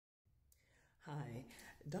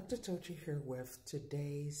Dr. Tochi here with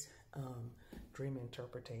today's dream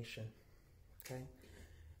interpretation. Okay,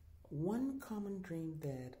 one common dream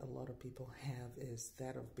that a lot of people have is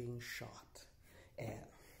that of being shot at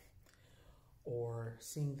or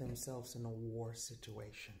seeing themselves in a war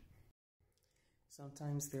situation.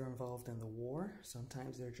 Sometimes they're involved in the war,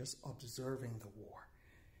 sometimes they're just observing the war.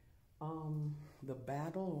 The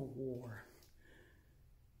battle or war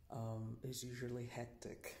is usually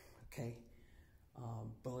hectic, okay?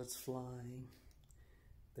 Bullets flying,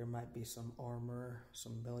 there might be some armor,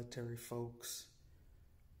 some military folks,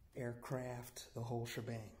 aircraft, the whole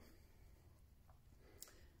shebang.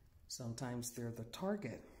 Sometimes they're the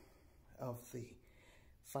target of the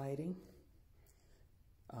fighting,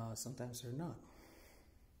 sometimes they're not,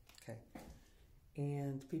 okay?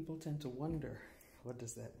 And people tend to wonder, what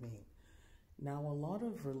does that mean? Now, a lot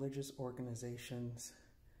of religious organizations,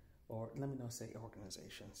 or let me not say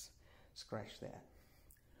organizations, scratch that.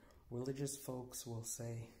 Religious folks will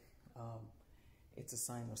say it's a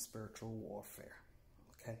sign of spiritual warfare,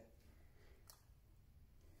 okay?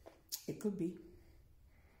 It could be,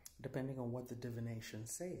 depending on what the divination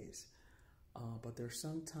says. But there's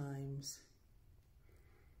sometimes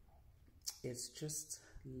it's just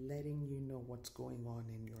letting you know what's going on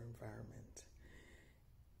in your environment.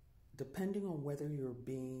 Depending on whether you're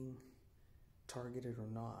being targeted or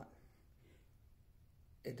not,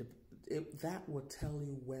 that will tell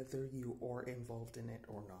you whether you are involved in it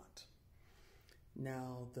or not.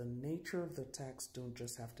 Now, the nature of the attacks don't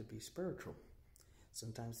just have to be spiritual.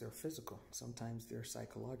 Sometimes they're physical, sometimes they're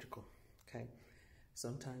psychological, okay?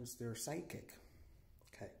 Sometimes they're psychic,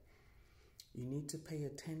 okay? You need to pay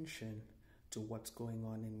attention to what's going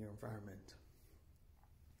on in your environment.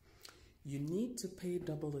 You need to pay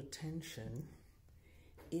double attention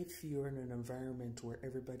if you're in an environment where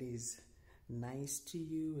everybody's nice to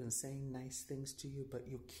you and saying nice things to you, but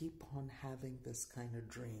you keep on having this kind of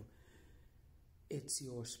dream. It's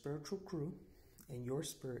your spiritual crew and your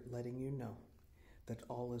spirit letting you know that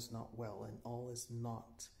all is not well and all is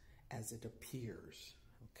not as it appears,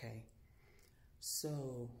 okay?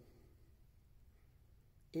 So,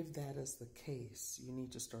 if that is the case, you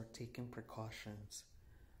need to start taking precautions.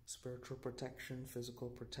 Spiritual protection, physical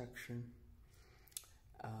protection.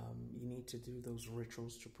 You need to do those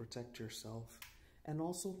rituals to protect yourself. And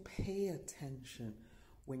also pay attention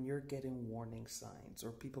when you're getting warning signs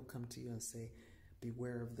or people come to you and say,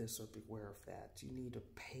 beware of this or beware of that. You need to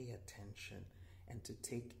pay attention and to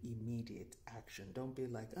take immediate action. Don't be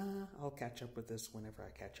like, I'll catch up with this whenever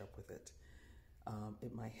I catch up with it.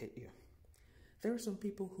 It might hit you. There are some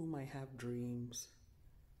people who might have dreams,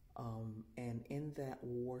 and in that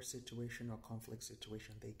war situation or conflict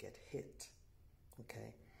situation, they get hit,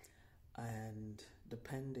 okay? And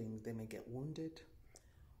depending, they may get wounded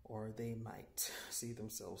or they might see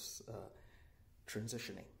themselves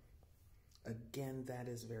transitioning. Again, that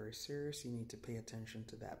is very serious. You need to pay attention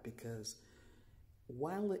to that, because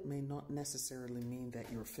while it may not necessarily mean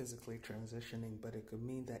that you're physically transitioning, but it could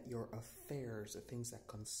mean that your affairs, the things that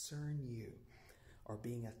concern you, are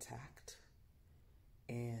being attacked,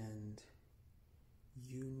 and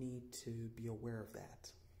you need to be aware of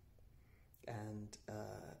that and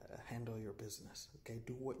handle your business, okay?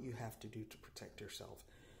 Do what you have to do to protect yourself.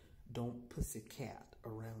 Don't pussycat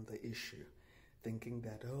around the issue, thinking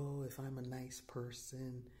that, oh, if I'm a nice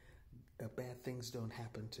person, bad things don't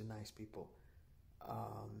happen to nice people.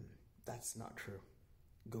 That's not true.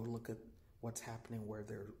 Go look at what's happening where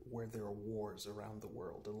there are wars around the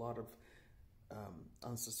world. A lot of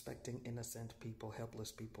unsuspecting, innocent people,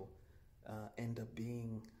 helpless people, end up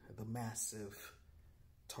being the massive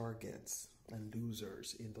targets and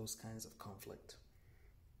losers in those kinds of conflict.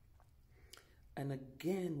 And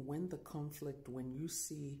again, when you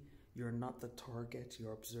see you're not the target,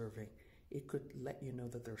 you're observing, it could let you know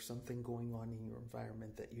that there's something going on in your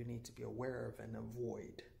environment that you need to be aware of and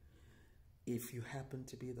avoid. If you happen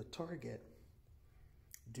to be the target,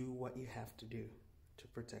 do what you have to do to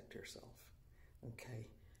protect yourself, okay?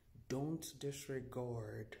 Don't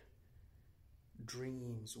disregard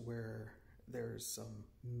dreams where there's some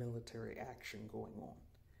military action going on,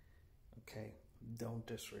 okay? Don't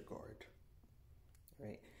disregard,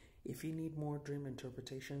 right? If you need more dream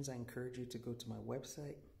interpretations, I encourage you to go to my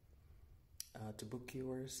website, to book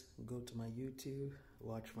yours. Go to my YouTube,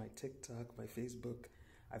 watch my TikTok, my Facebook.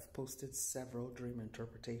 I've posted several dream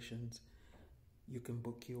interpretations. You can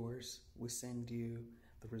book yours. We send you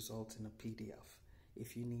the results in a PDF.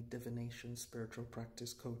 If you need divination, spiritual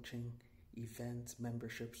practice coaching, events,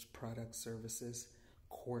 memberships, products, services,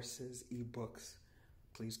 courses, ebooks,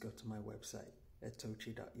 please go to my website at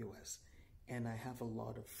tochi.us. And I have a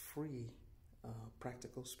lot of free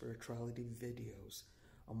practical spirituality videos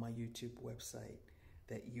on my YouTube website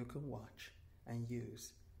that you can watch and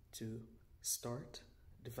use to start,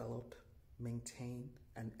 develop, maintain,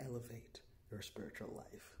 and elevate your spiritual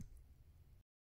life.